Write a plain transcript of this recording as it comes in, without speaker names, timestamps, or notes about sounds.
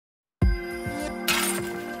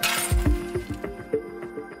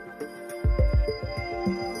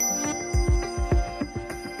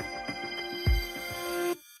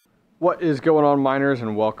What is going on, miners,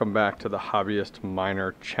 and welcome back to the Hobbyist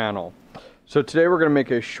Miner channel. So today we're going to make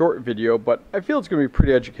a short video, but I feel it's going to be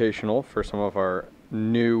pretty educational for some of our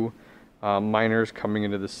new miners coming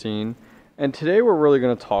into the scene. And today we're really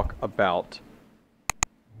going to talk about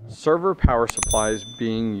server power supplies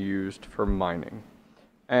being used for mining.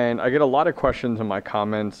 And I get a lot of questions in my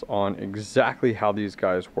comments on exactly how these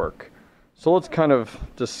guys work. So let's kind of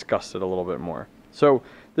discuss it a little bit more. So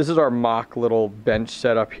this is our mock little bench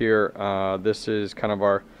setup here. This is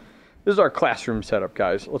our classroom setup,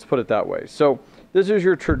 guys. Let's put it that way. So this is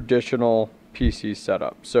your traditional PC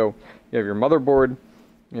setup. So you have your motherboard,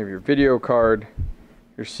 you have your video card,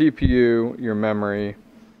 your CPU, your memory,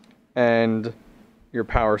 and your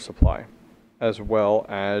power supply, as well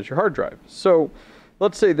as your hard drive. So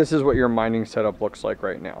let's say this is what your mining setup looks like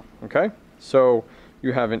right now, okay? So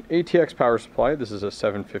you have an ATX power supply. This is a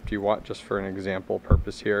 750 watt, just for an example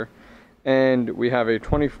purpose here. And we have a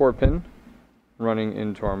 24 pin running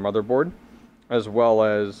into our motherboard, as well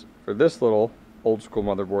as for this little old school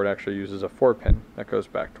motherboard actually uses a 4 pin that goes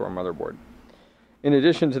back to our motherboard. In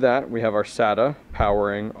addition to that, we have our SATA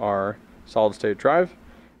powering our solid state drive.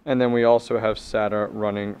 And then we also have SATA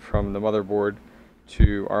running from the motherboard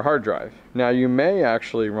to our hard drive. Now you may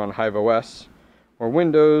actually run Hive OS or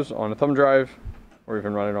Windows on a thumb drive, or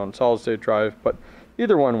even run it on solid state drive, but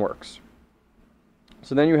either one works.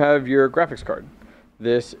 So then you have your graphics card.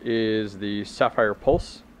 This is the Sapphire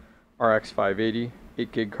Pulse RX 580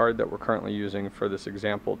 8 gig card that we're currently using for this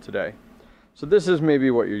example today. So this is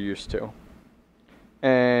maybe what you're used to.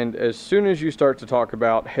 And as soon as you start to talk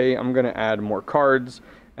about, hey, I'm going to add more cards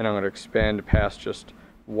and I'm going to expand past just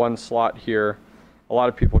one slot here, a lot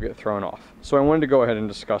of people get thrown off. So I wanted to go ahead and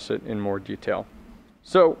discuss it in more detail.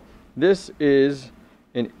 So this is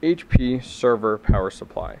an HP server power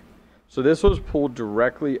supply. So this was pulled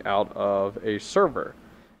directly out of a server,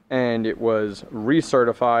 and it was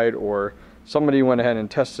recertified, or somebody went ahead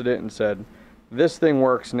and tested it and said, this thing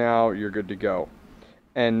works now, you're good to go.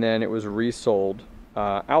 And then it was resold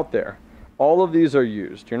out there. All of these are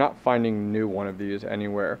used. You're not finding new one of these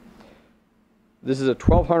anywhere. This is a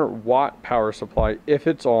 1200 watt power supply if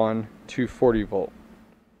it's on 240 volt.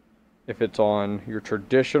 If it's on your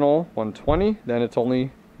traditional 120, then it's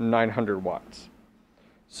only 900 watts.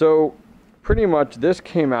 So pretty much this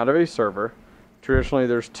came out of a server. Traditionally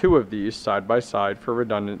there's two of these side by side for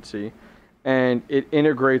redundancy, and it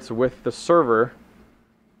integrates with the server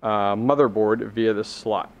motherboard via the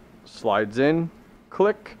slot. Slides in,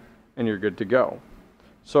 click, and you're good to go.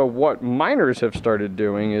 So what miners have started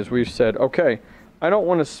doing is we've said, okay, I don't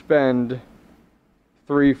want to spend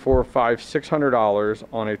 $300, $400, $500, $600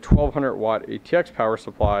 on a 1200 watt ATX power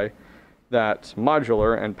supply that's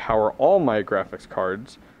modular and power all my graphics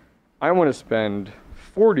cards. I want to spend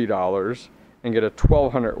 $40 and get a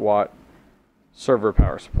 1200 watt server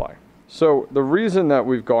power supply. So the reason that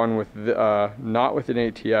we've gone with not with an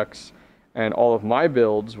ATX, and all of my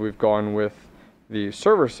builds we've gone with the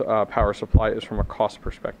server power supply, is from a cost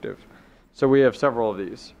perspective. So we have several of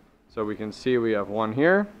these. So we can see we have one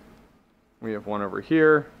here, we have one over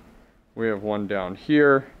here, we have one down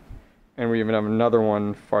here, and we even have another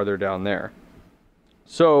one farther down there.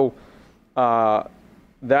 So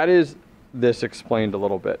that is this explained a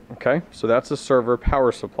little bit, okay? So that's a server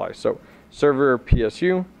power supply. So Server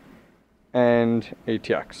PSU and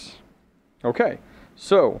ATX. Okay,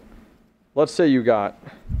 so let's say you got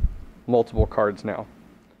multiple cards now,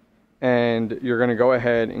 and you're going to go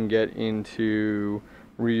ahead and get into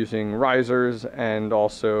reusing risers and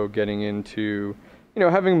also getting into,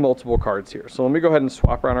 having multiple cards here. So let me go ahead and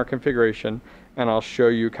swap around our configuration, and I'll show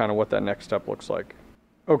you kind of what that next step looks like.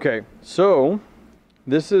 Okay, so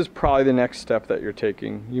this is probably the next step that you're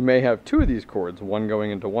taking. You may have two of these cords, one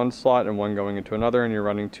going into one slot and one going into another, and you're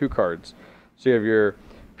running two cards. So you have your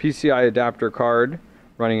PCI adapter card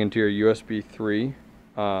running into your USB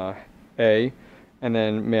 3A, and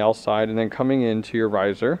then male side, and then coming into your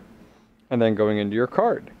riser, and then going into your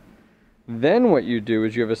card. Then what you do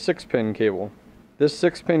is you have a 6-pin cable. This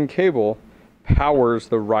 6-pin cable powers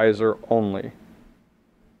the riser only.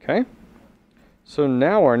 Okay? So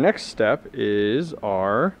now our next step is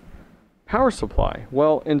our power supply.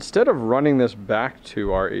 Well, instead of running this back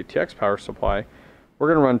to our ATX power supply, we're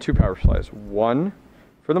going to run two power supplies. One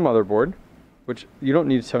for the motherboard, which you don't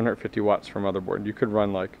need 750 watts for motherboard. You could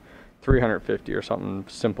run like 350 or something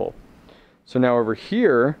simple. So now over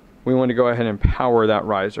here, we want to go ahead and power that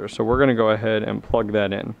riser. So we're going to go ahead and plug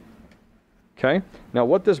that in. Okay, now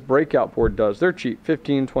what this BreakOut board does, they're cheap,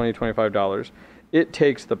 $15, $20, $25. It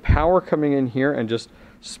takes the power coming in here and just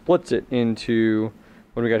splits it into,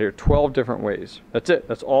 what do we got here, 12 different ways. That's it,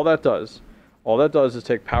 that's all that does. All that does is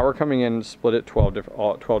take power coming in and split it 12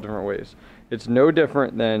 different ways. It's no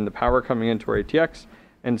different than the power coming into our ATX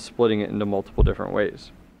and splitting it into multiple different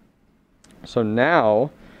ways. So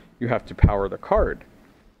now you have to power the card.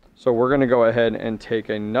 So we're going to go ahead and take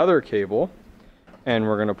another cable, and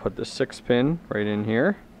we're going to put the 6-pin right in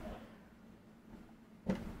here.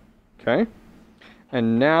 Okay.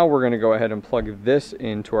 And now we're going to go ahead and plug this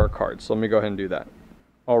into our card. So let me go ahead and do that.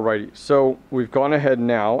 Alrighty, so we've gone ahead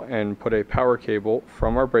now and put a power cable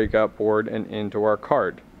from our breakout board and into our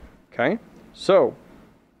card. Okay, so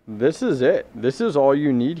this is it. This is all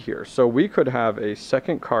you need here. So we could have a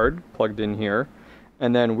second card plugged in here,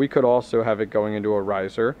 and then we could also have it going into a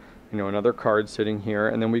riser, you know, another card sitting here,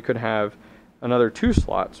 and then we could have another 2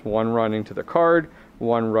 slots, one running to the card,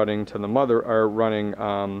 one running to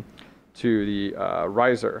the to the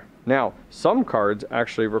riser. Now, some cards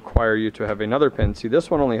actually require you to have another pin. See,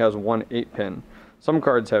 this one only has one 8-pin. Some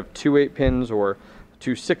cards have 2 8-pins or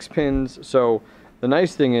 2 6-pins. So the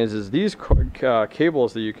nice thing is these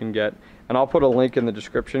cables that you can get, and I'll put a link in the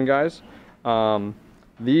description, guys.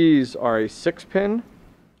 These are a 6-pin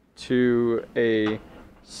to a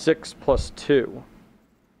 6+2.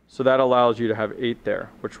 So that allows you to have 8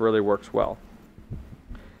 there, which really works well.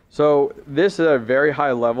 So this at a very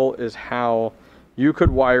high level is how you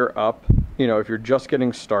could wire up, you know, if you're just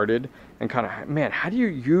getting started and kind of, man, how do you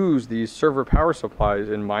use these server power supplies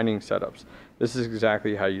in mining setups? This is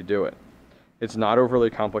exactly how you do it. It's not overly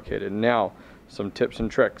complicated. Now, some tips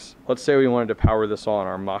and tricks. Let's say we wanted to power this on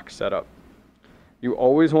our mock setup. You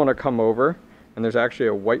always want to come over, and there's actually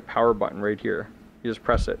a white power button right here. You just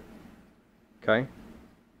press it, okay?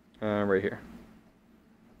 Right here.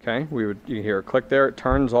 Okay, you can hear a click there, it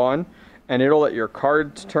turns on, and it'll let your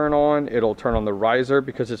cards turn on, it'll turn on the riser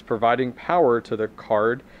because it's providing power to the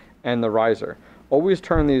card and the riser. Always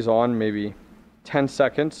turn these on maybe 10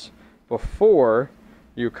 seconds before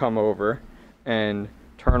you come over and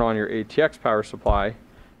turn on your ATX power supply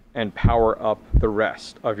and power up the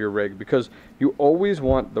rest of your rig, because you always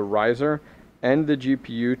want the riser and the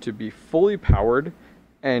GPU to be fully powered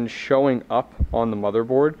and showing up on the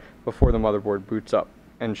motherboard before the motherboard boots up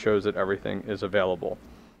and shows that everything is available.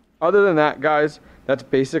 Other than that, guys, that's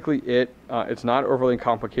basically it. It's not overly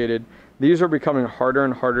complicated. These are becoming harder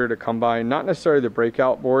and harder to come by, not necessarily the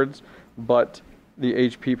breakout boards, but the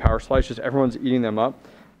HP power supplies, just everyone's eating them up.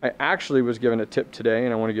 I actually was given a tip today,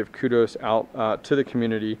 and I want to give kudos out to the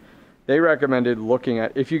community. They recommended looking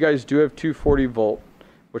at, if you guys do have 240 volt,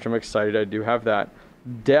 which I'm excited, I do have that,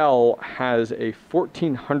 Dell has a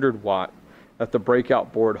 1400 watt that the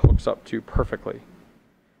breakout board hooks up to perfectly.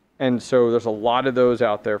 And so there's a lot of those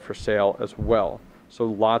out there for sale as well. So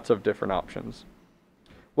lots of different options.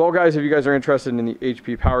 Well, guys, if you guys are interested in the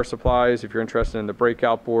HP power supplies, if you're interested in the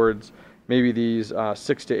breakout boards, maybe these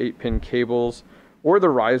 6 to 8 pin cables, or the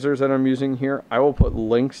risers that I'm using here, I will put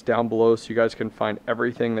links down below so you guys can find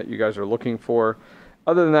everything that you guys are looking for.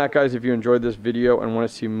 Other than that, guys, if you enjoyed this video and want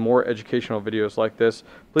to see more educational videos like this,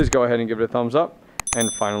 please go ahead and give it a thumbs up. And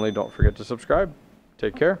finally, don't forget to subscribe.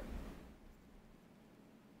 Take care.